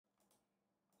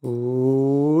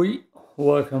Oi.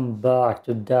 Welcome back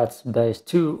to Dead Space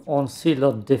 2 on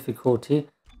Zealot Difficulty.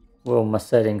 Well, my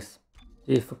settings.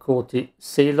 Difficulty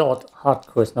Zealot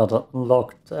Hardcore is not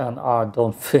unlocked and I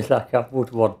don't feel like I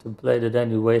would want to play it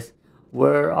anyways.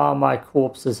 Where are my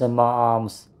corpses and my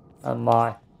arms and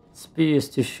my spears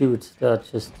to shoot? They're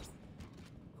just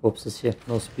corpses here,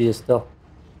 no spears though.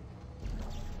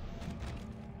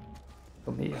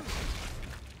 Come here.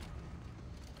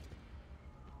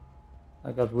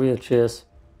 I got wheelchairs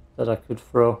that I could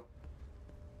throw.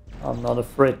 I'm not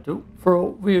afraid to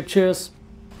throw wheelchairs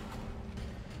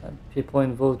and people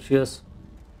in wheelchairs.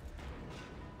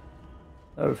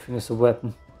 Everything is a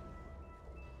weapon.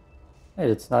 Hey,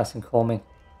 it's nice and calming.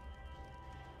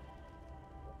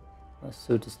 My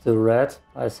suit is still red.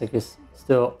 Isaac is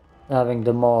still having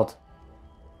the mod.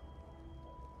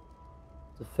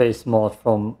 The face mod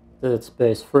from Dead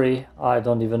Space 3. I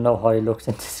don't even know how he looks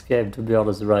in this game, to be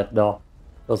honest, right now.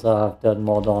 Because I have that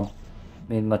mod on.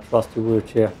 Me and my trusty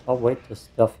wheelchair. Oh wait, there's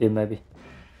stuff here maybe.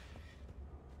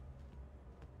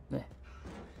 Nah.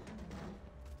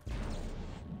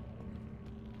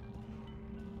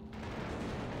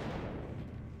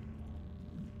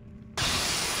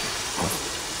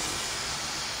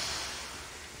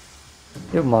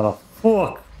 You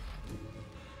motherfucker!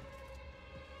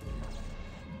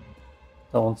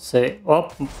 Don't say...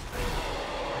 Oh!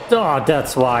 Oh,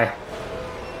 that's why!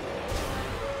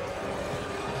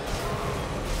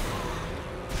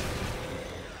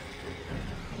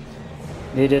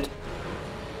 Need it.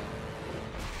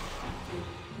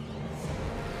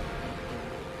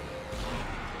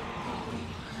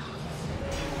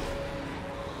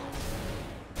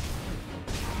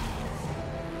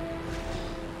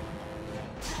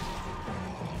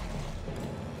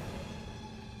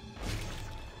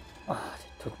 Ah,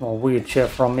 they took my wheelchair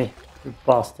from me, you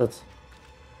bastards.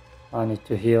 I need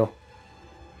to heal.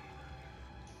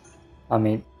 I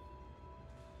mean...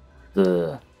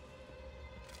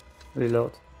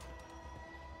 Reload.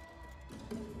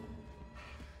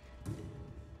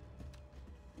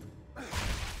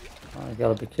 I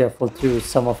gotta be careful too,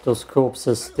 some of those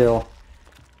corpses still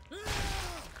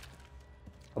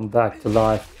come back to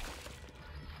life.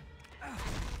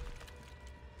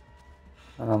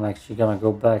 And I'm actually gonna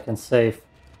go back and save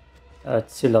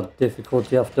at Zealot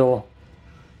Difficulty after all.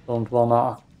 Don't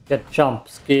wanna get jump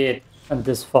scared, and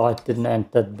this fight didn't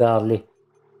end that badly.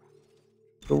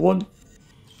 The one.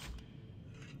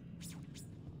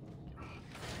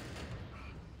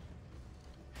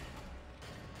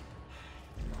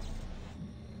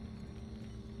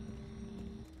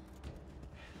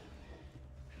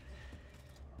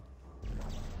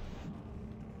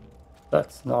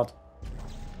 That's not.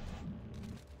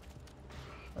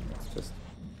 Let's just.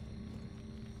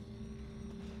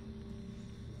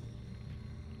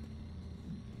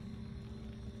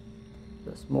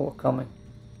 There's more coming.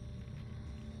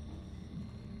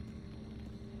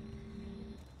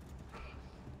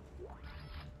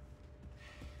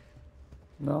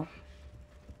 No?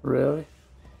 Really?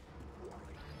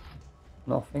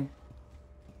 Nothing?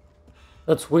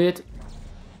 That's weird.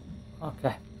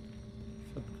 Okay.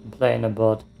 Complain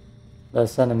about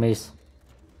less enemies.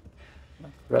 Can I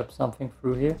grab something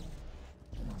through here?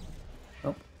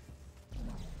 Nope.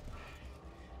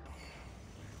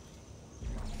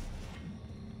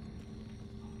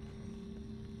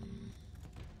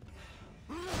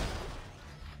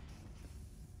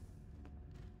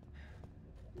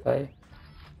 Okay.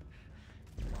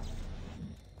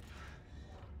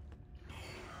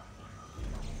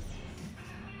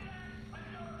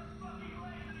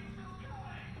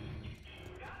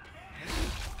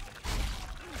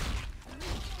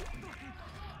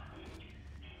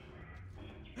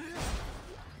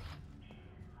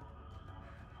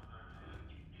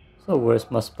 So where's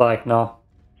my spike now?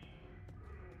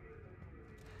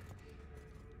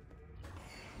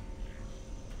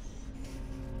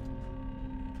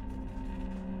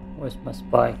 Where's my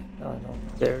spike? Oh no,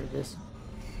 there it is.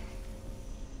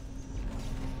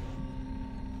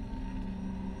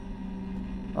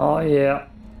 Oh yeah.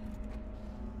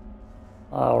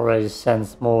 I already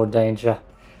sense more danger.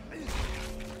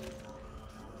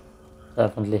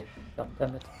 Definitely. God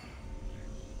damn it.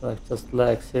 Like just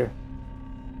legs here.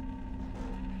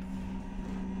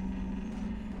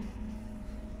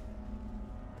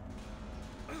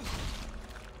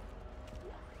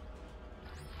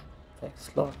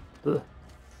 TexMod.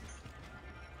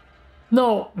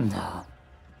 No! No.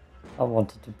 I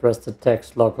wanted to press the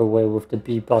text lock away with the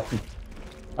B button.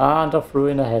 And I threw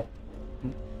in a head.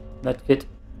 Medkit.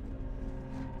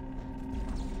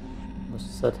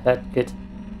 Was that head kit?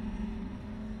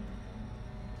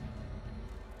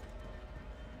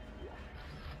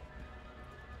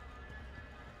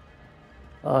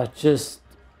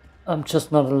 I'm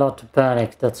just not allowed to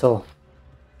panic, that's all.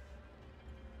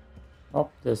 Oh,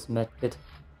 there's medkit.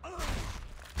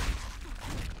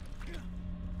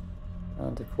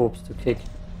 And the corpse to kick.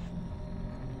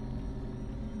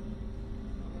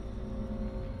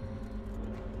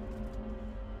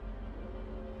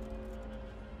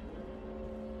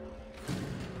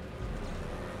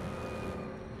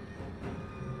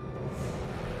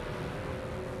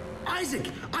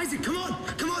 Isaac, come on,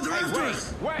 they're after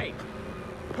us! Wait!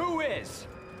 Who is?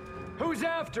 Who's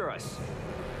after us?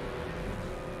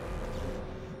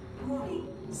 Warning,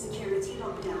 security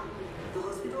lockdown. The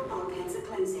hospital bulkheads are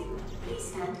closing. Please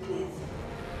stand clear.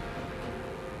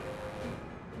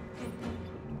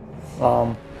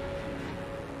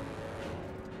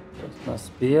 That's my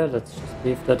spear, let's just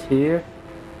leave that here.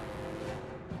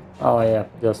 Oh yeah,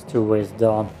 there's two ways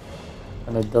down.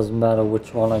 And it doesn't matter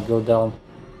which one I go down.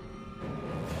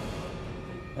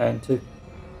 And two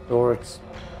doors.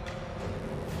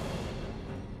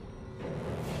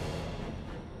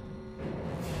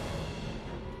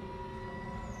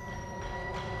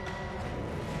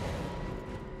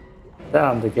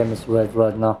 Damn, the game is red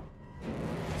right now.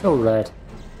 So red.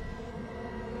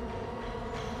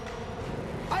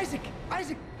 Isaac!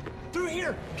 Through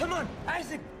here! Come on,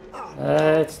 Isaac!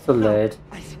 It's too late.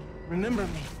 Isaac, remember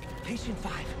me. Patient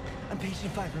 5. I'm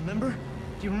patient 5, remember?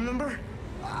 Do you remember?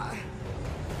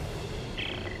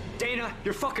 Dana,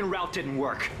 your fucking route didn't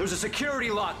work. There's a security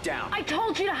lockdown. I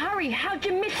told you to hurry. How'd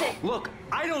you miss it? Look,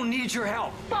 I don't need your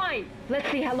help. Fine. Let's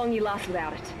see how long you last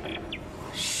without it.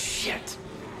 Shit.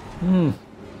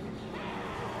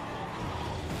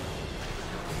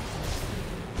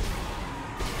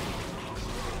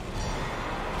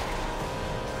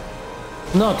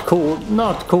 Not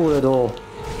cool at all.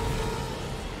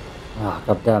 Ah,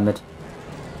 god damn it.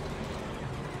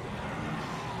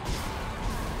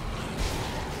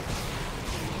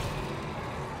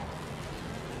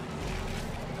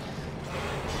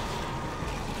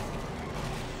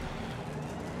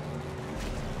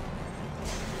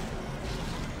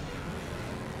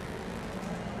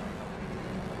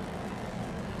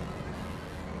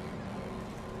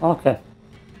 Okay.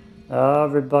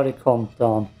 Everybody calm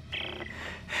down.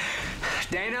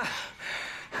 Dana?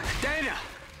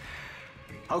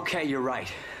 Okay, you're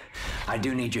right. I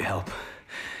do need your help.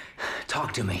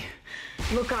 Talk to me.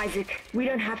 Look, Isaac, we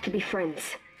don't have to be friends.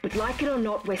 But like it or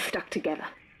not, we're stuck together.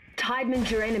 Tideman's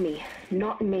your enemy,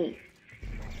 not me.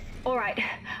 Alright,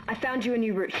 I found you a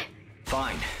new route.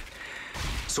 Fine.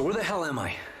 So where the hell am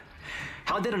I?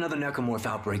 How did another necromorph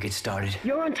outbreak get started?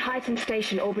 You're on Titan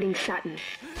Station orbiting Saturn.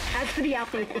 As for the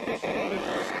outbreak...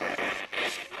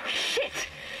 Shit!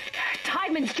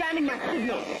 Tideman's jamming my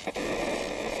signal!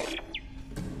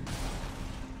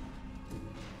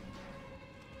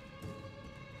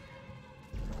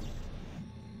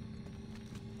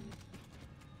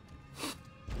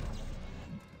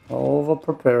 Over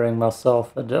preparing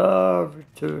myself at every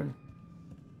turn.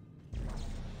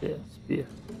 Yeah, spear.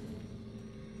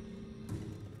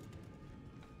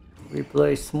 We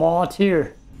play smart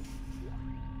here.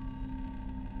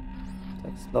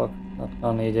 Text lock, not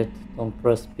gonna need it. Don't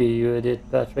press B, you idiot,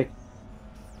 Patrick.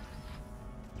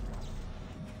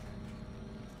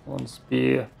 One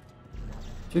spear.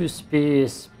 Two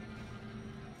spears.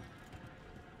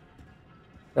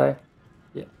 Okay.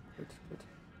 Yeah, good.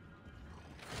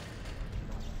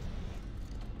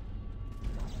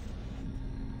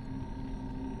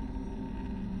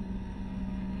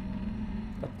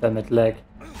 God damn it, leg.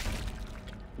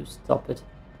 You stop it.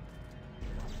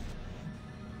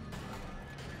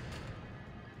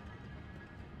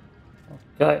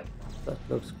 Okay, that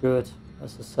looks good.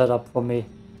 That's a setup for me.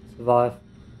 Survive.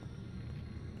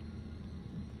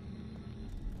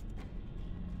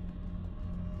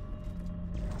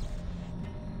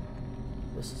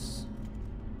 This is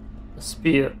a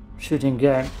spear shooting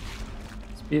game.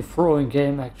 Spear throwing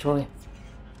game actually.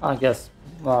 I guess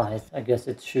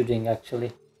it's shooting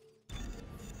actually.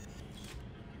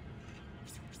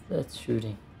 That's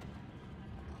shooting.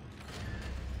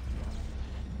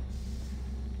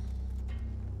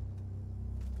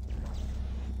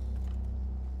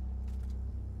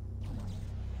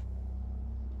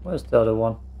 Where's the other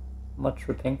one? Am I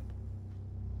tripping?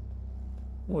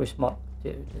 Where's my...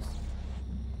 There it is.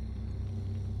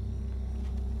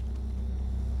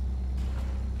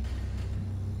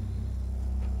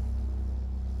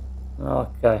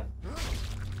 Okay.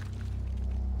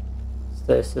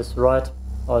 Is this right?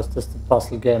 Or is this the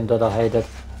puzzle game that I hated?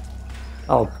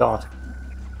 Oh god.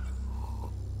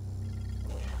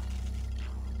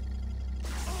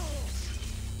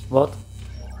 What?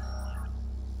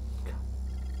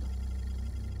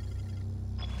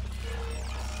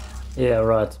 Yeah,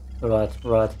 right.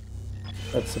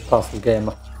 That's a puzzle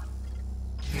game.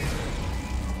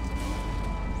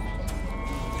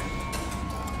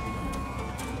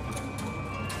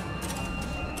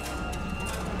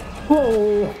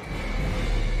 Whoa!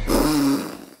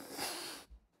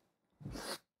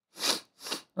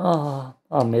 Ah,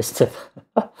 I missed it.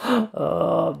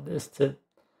 I missed it.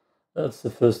 That's the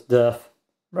first death.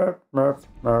 Merp, merp,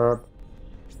 merp.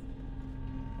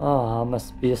 Ah,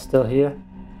 must be still here.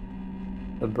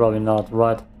 But probably not,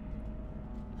 right?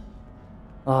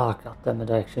 Ah, god damn it,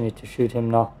 I actually need to shoot him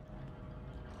now.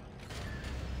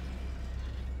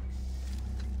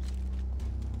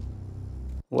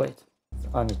 Wait,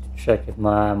 I need to check if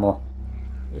my ammo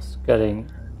is getting...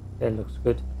 It looks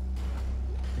good.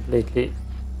 Completely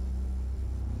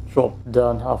dropped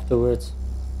down afterwards.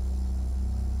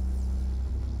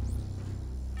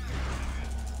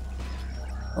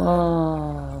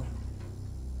 Ah.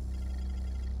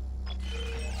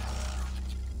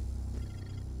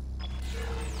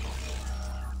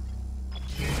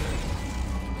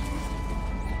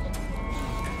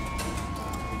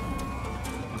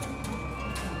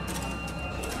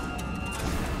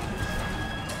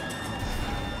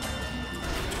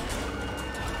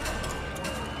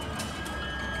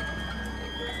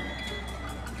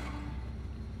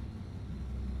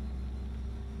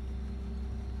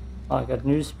 I got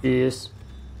new spears.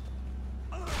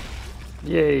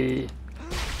 Yay!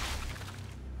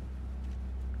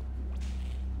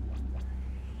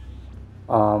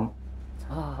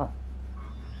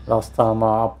 Last time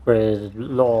I upgraded a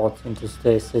lot into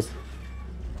stasis.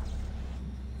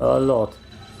 A lot.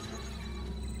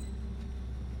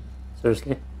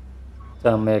 Seriously?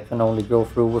 Tell me I can only go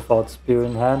through without spear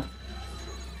in hand?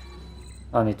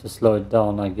 I need to slow it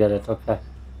down, I get it, okay.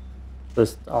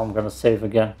 First I'm gonna save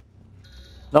again.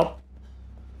 Nope.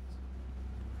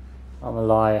 I'm a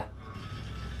liar.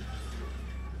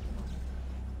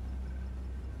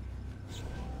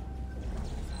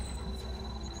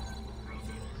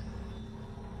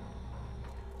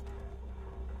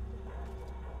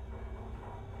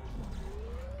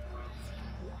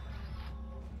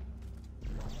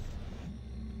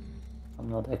 I'm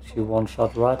not actually one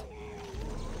shot, right?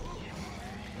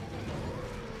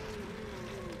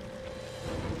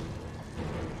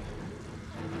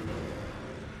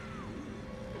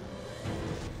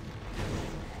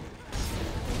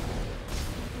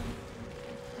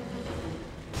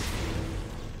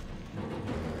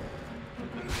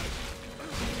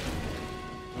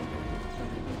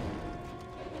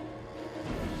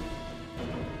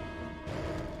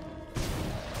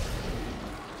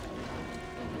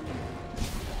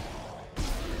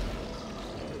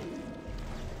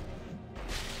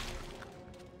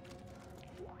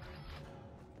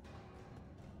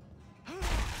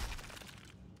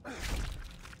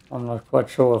 I'm not quite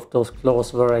sure if those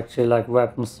claws were actually like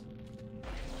weapons.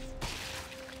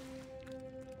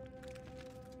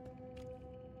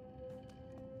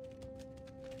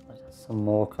 There's some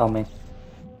more coming.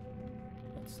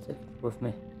 Let's take it with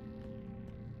me.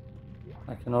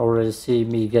 I can already see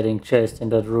me getting chased in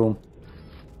that room.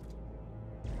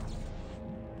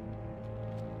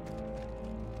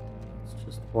 Let's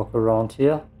just walk around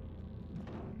here.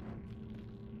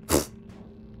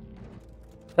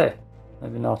 Hey.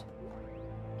 Maybe not.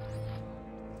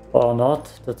 Or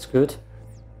not, that's good.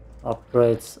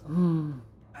 Upgrades.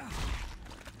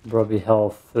 Probably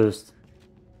health first.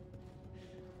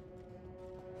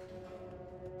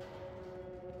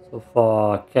 So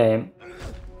far I came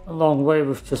a long way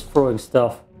with just throwing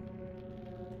stuff.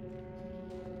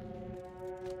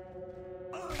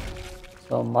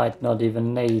 So I might not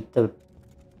even need the...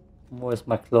 Where's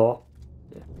my claw?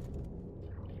 Yeah.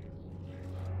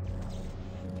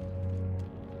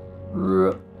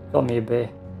 Come here, babe.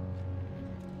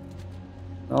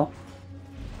 No?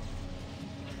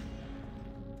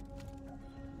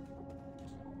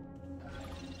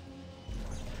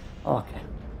 Okay.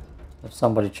 If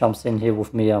somebody jumps in here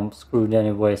with me, I'm screwed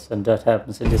anyways, and that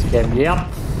happens in this game. Yep!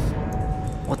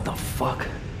 What the fuck?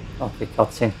 Okay,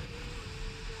 cutscene.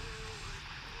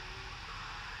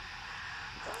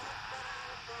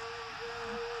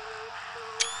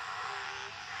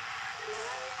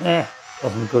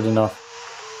 Wasn't good enough.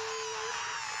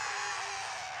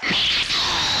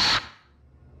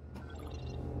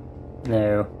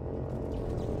 No.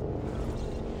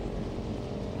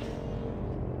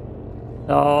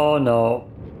 Oh no.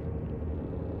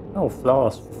 Oh,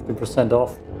 flowers, 50%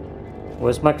 off.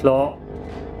 Where's my claw?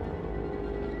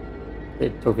 They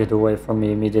took it away from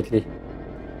me immediately.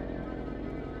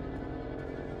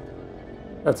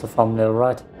 That's a thumbnail,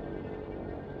 right?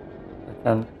 I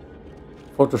can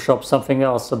Photoshop something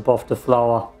else above the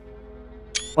flower.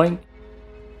 Boink.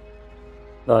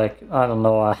 Like, I don't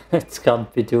know, it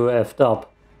can't be too effed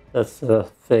up. That's the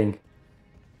thing.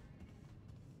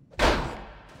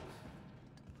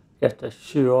 Get the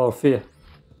shoe off here.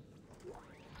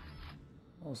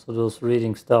 Also those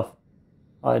reading stuff.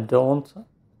 I don't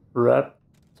rep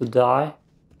to die.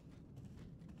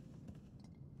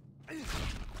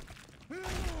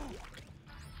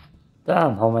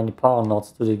 Damn, how many power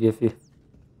knots do they give you?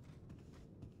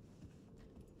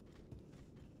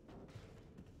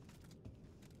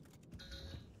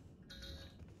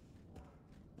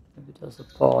 Maybe there's a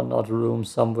power knot room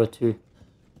somewhere too.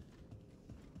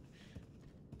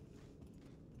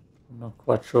 I'm not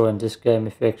quite sure in this game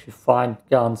if you actually find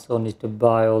guns or need to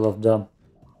buy all of them.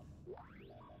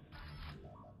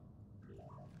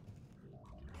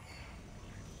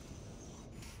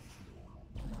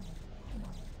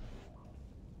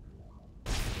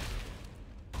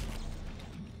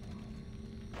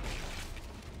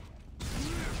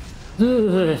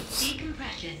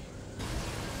 Decompression.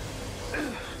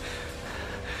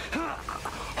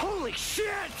 Holy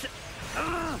shit!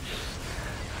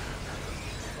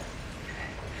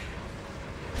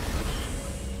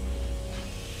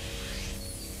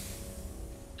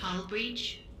 Hull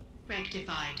breach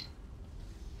rectified.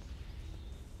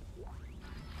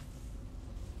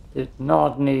 Did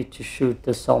not need to shoot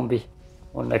the zombie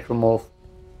or necromorph.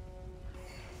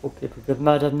 Hope people get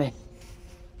mad at me.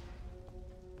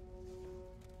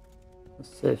 A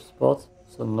safe spot,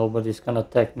 so nobody's gonna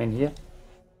attack me in here.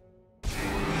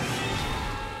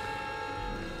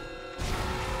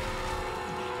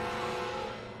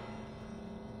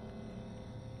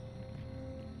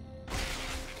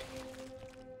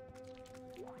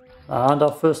 And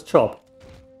our first job.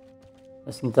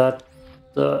 Isn't that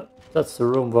that's the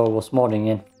room where I was modding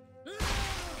in.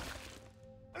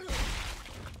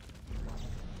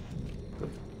 Good,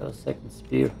 got a second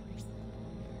spear.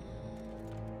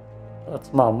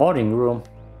 That's my modding room.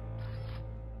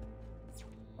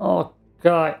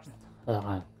 Okay.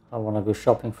 I wanna go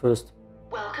shopping first.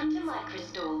 Welcome to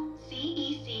Microstore.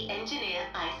 CEC engineer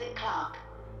Isaac Clark.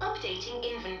 Updating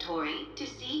inventory to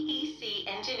CEC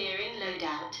engineering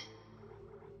loadout.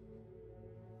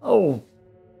 Oh,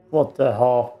 what the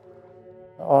hell?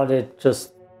 Are they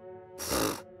just...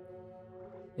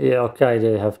 Yeah, okay,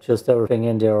 they have just everything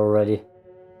in there already.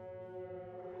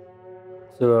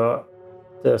 So,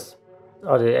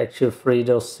 are they actually free,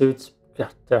 those suits?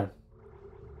 God damn.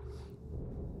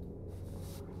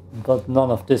 But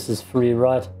none of this is free,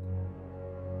 right?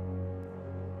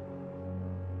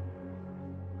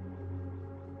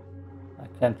 I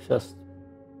can't just...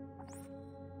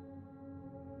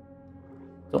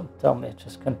 Don't tell me I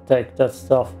just can't take that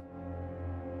stuff.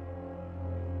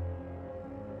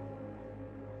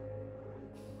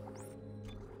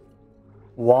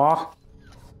 What?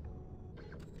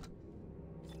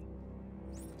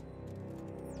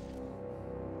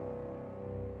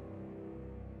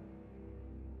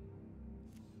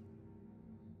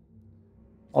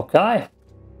 Okay,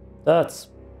 that's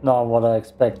not what I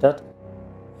expected.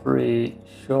 3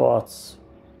 shorts.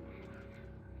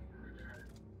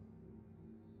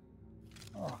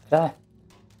 Okay.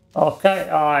 Okay,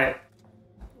 I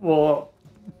will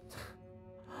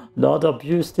not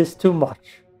abuse this too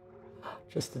much.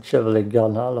 Just the javelin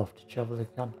gun. I love the javelin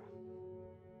gun.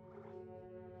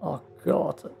 Oh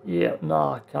god. Yeah, no,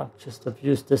 I can't just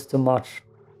abuse this too much.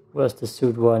 Where's the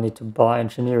suit where I need to buy?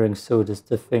 Engineering suit is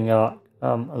the thing I'm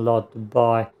allowed to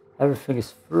buy. Everything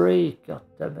is free. God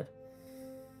damn it.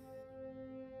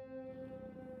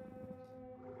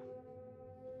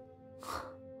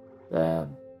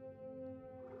 Damn.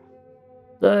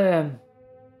 Damn.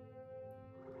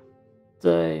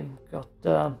 Damn. God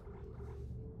damn.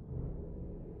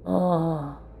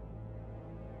 Oh.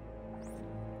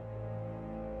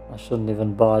 I shouldn't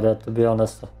even buy that, to be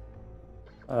honest.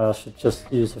 I should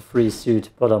just use a free suit,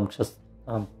 but I'm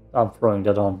throwing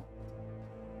that on.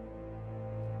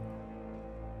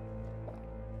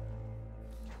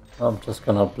 I'm just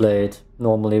gonna play it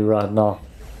normally right now.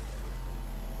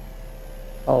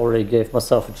 I already gave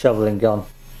myself a javelin gun.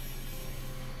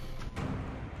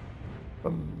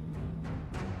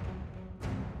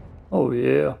 Oh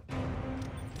yeah.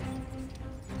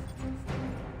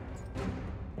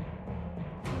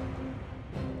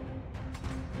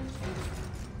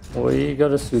 We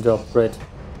got a suit upgrade.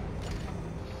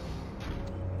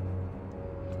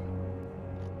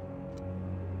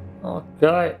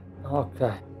 Okay,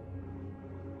 okay.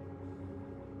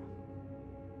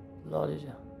 Bloody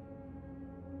hell.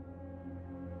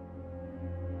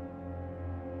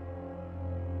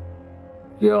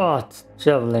 God,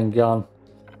 javelin gun.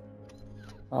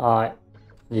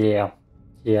 Yeah.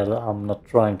 Yeah, I'm not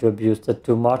trying to abuse that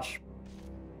too much.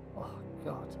 Oh,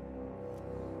 God.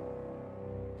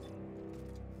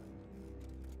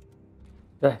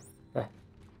 Okay, okay.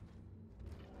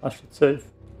 I should save.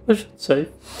 I should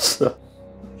save.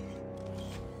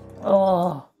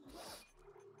 Oh.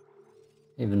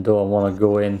 Even though I want to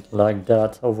go in like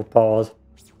that, overpowered.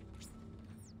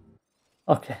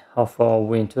 Okay, how far are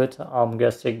we into it? I'm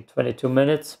guessing 22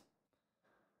 minutes.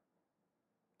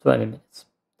 20 minutes.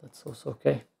 That's also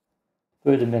okay.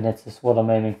 30 minutes is what I'm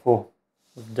aiming for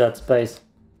with that space.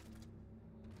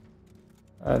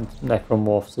 And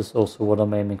necromorphs is also what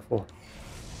I'm aiming for.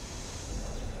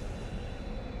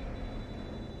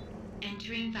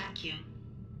 Entering vacuum.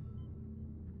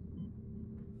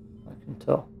 I can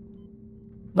tell.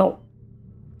 No!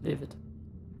 Leave it.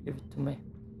 Give it to me.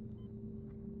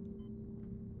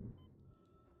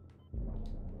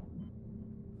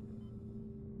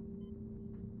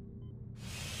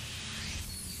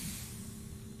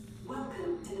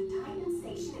 Welcome to the Titan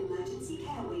Station Emergency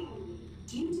Care Wing.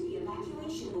 Due to the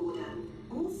evacuation order,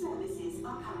 all services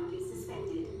are currently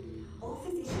suspended. All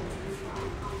physicians and staff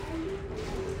are holding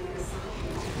until their assigned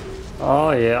evacuation.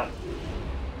 Oh yeah.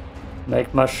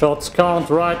 Make my shots count,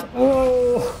 right?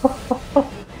 Oh!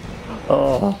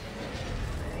 Oh.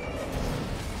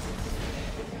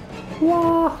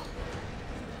 Wow.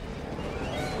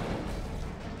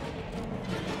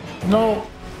 No.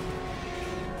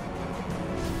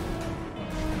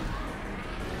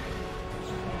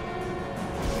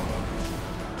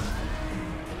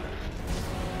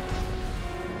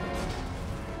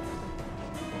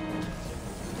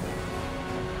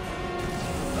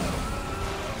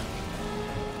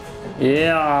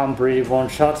 Yeah, I'm pretty one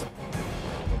shot.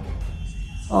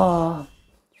 Ah,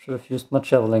 should have used my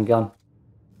javelin gun.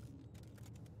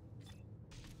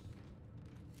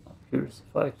 I'm curious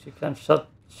if I actually can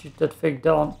shoot that thing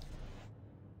down.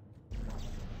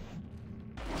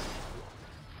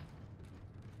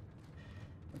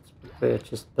 Let's prepare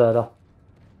just better.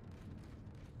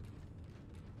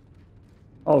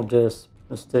 Oh, there's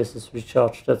the stasis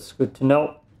recharge. That's good to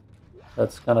know.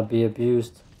 That's gonna be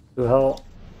abused to hell.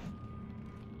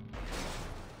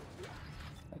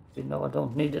 Actually, no, I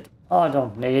don't need it. I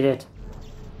don't need it.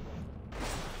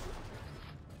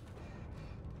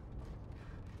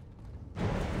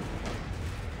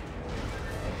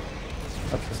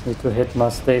 I just need to hit my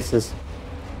stasis.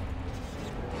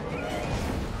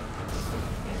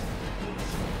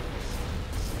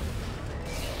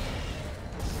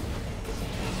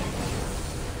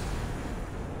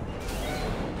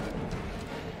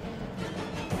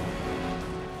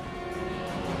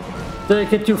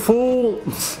 Take it, you fool!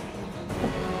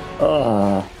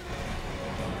 Oh.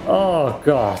 Oh,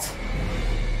 God.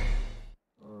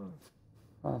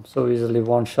 I'm so easily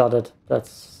one-shotted.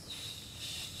 That's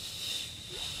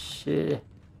shit.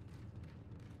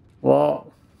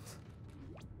 Well,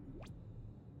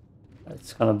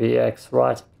 it's gonna be X,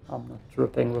 right? I'm not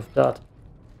tripping with that.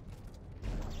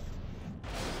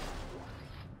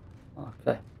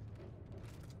 Okay.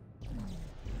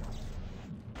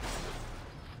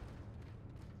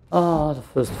 Ah, the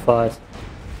first fight.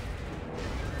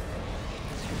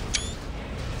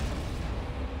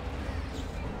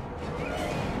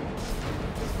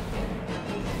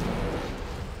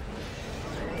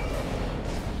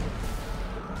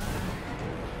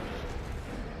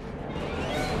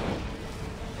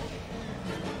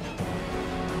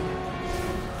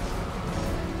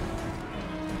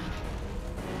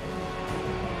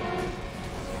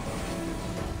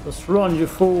 Just run, you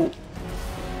fool!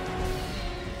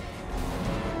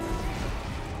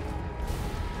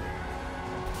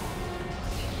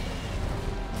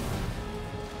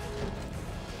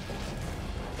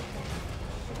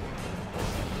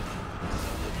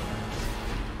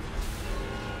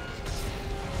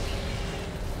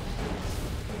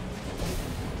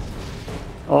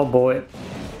 Oh boy.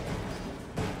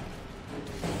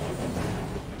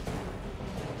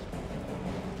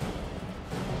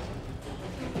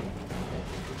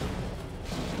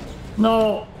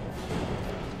 No.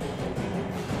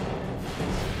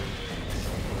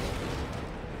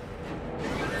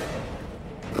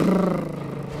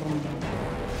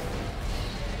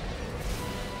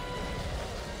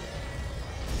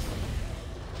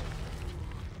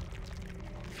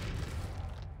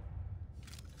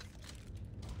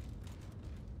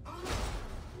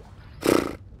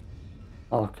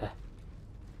 Okay.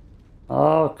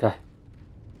 Okay.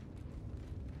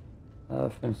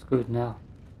 Everything's good now.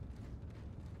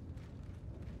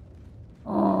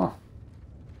 Oh.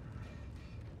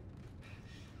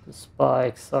 The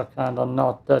spikes are kinda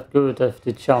not that good if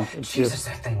they jump into you. Jesus,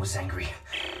 that thing was angry.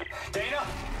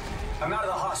 I'm out of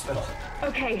the hospital.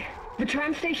 Okay, the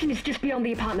tram station is just beyond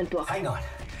the apartment block. Hang on.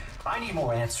 I need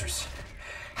more answers.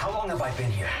 How long have I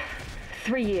been here?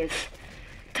 3 years.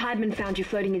 Tideman found you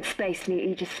floating in space near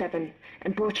Aegis 7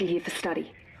 and brought you here for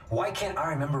study. Why can't I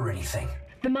remember anything?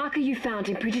 The marker you found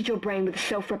imprinted your brain with a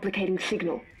self-replicating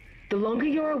signal. The longer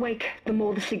you're awake, the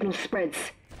more the signal spreads.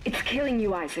 It's killing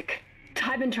you, Isaac.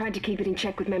 Tideman tried to keep it in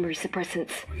check with memory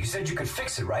suppressants. You said you could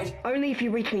fix it, right? Only if you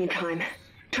reach me in time.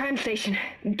 Tram station,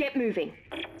 get moving.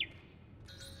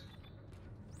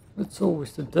 It's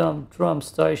always the damn tram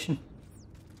station.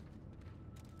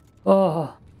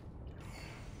 Ah.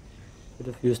 Could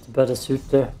have used a better suit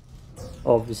there,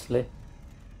 obviously.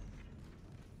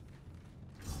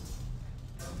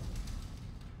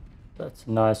 That's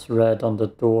a nice red on the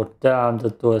door. Damn, the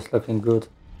door is looking good.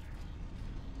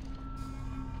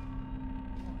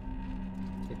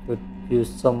 I could use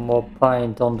some more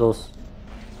paint on those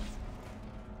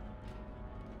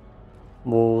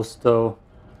walls though.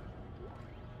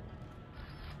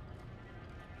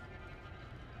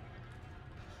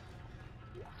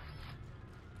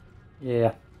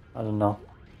 Yeah, I don't know.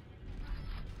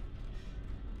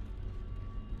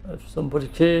 If somebody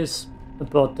cares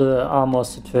about the armor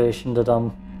situation that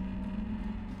I'm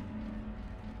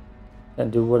can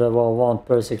do whatever I want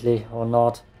basically or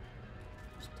not,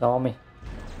 just tell me.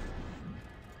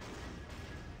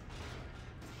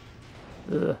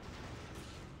 Ugh.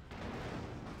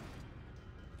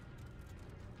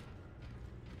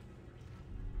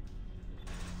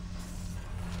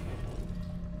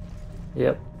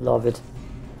 Yep, love it.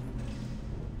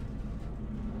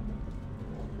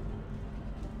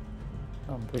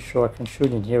 I'm pretty sure I can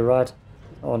shoot in here, right?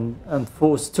 And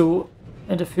force 2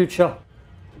 in the future.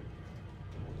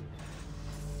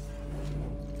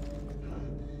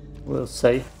 We'll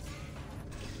see.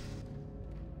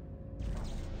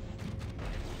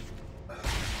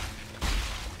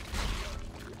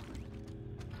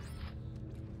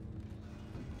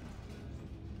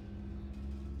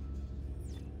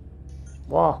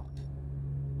 Wow.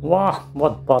 Wow,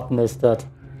 what button is that?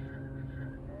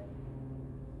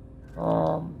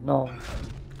 No.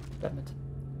 Damn it.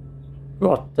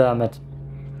 God damn it.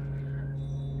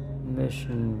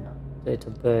 Mission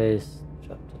database,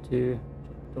 chapter 2,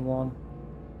 chapter 1.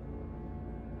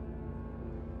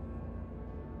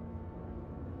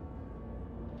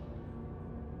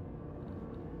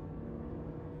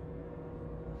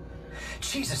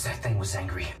 Jesus, that thing was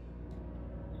angry.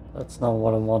 That's not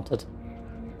what I wanted.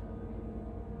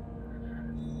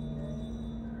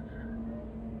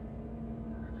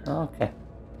 Okay.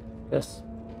 Guess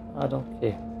I don't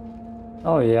care.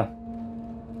 Oh yeah.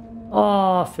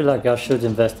 Oh, I feel like I should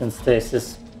invest in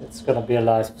stasis. It's gonna be a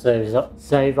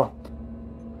lifesaver.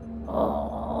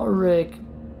 Oh, Rick.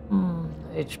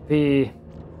 HP.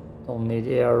 Don't need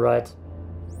air, right?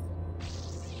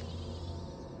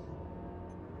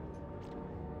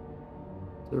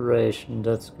 Duration,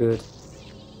 that's good.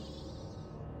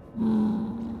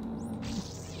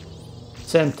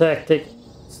 Same tactic.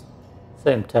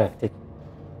 Same tactic.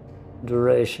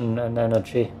 Duration and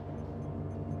energy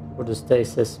for the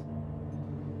stasis.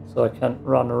 So I can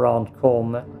run around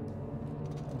calm and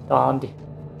dandy.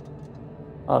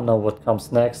 I know what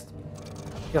comes next.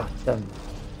 God damn.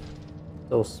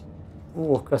 Those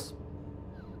walkers.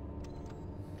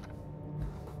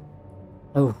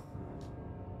 Oh.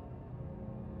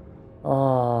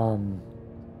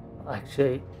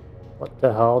 Actually, what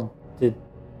the hell did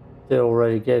they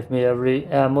already gave me every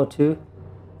ammo to?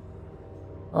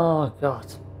 Oh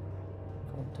god.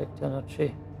 Contact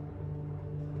energy.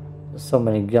 There's so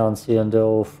many guns here and they're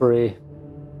all free.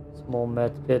 Small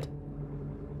medkit.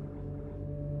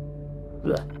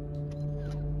 Blech.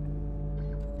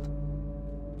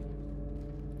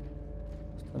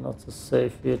 Is there not so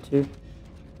safe here too?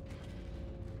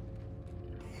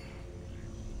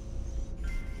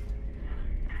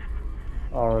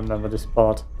 I'll remember this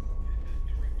part.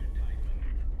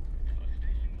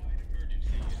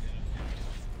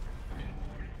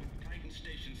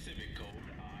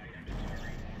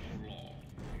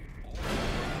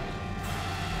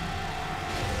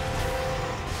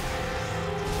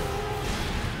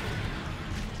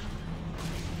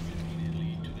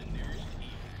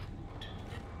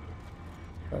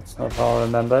 That's not how I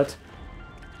remember it.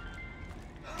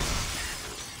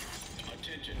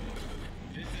 Attention.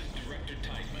 This is Director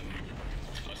Tideman.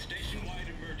 A station-wide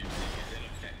emergency is in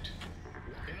effect.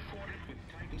 In accordance with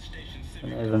Titan Station Civic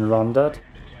Can I even run that?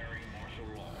 declaring martial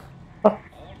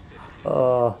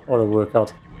law. What a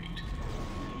workout.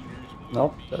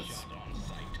 Nope, that's... On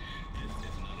site. This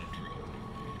is not a drill.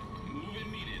 Move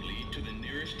immediately to the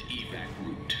nearest evac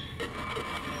route.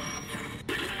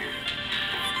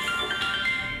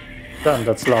 Damn,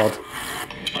 that's loud.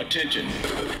 Attention.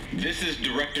 This is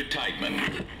Director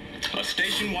Tideman. A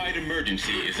station-wide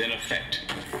emergency is in effect.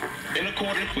 In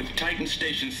accordance with Titan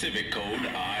Station Civic Code,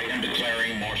 I am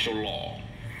declaring martial law.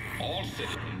 All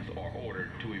citizens are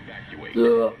ordered to evacuate.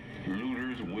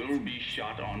 Looters will be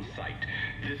shot on sight.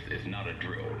 This is not a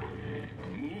drill.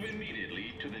 Move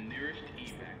immediately to the nearest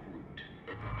evac route.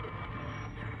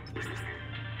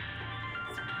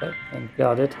 Okay, and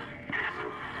got it.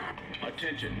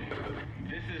 Attention.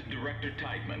 This is Director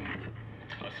Tideman.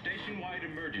 A station-wide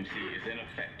emergency is in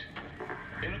effect.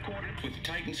 In accordance with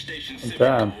Titan Station Civic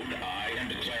Damn. Code, I am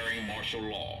declaring martial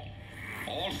law.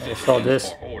 All saw this.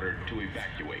 citizens are ordered to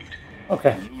evacuate.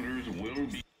 Okay. Looters will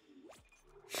be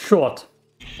Short.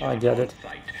 I shot get on it.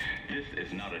 sight. This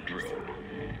is not a drill.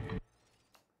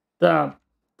 Damn.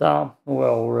 Damn. We're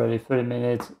already 30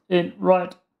 minutes in.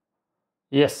 Right.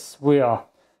 Yes, we are.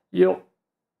 Yo.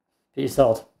 Peace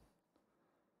out.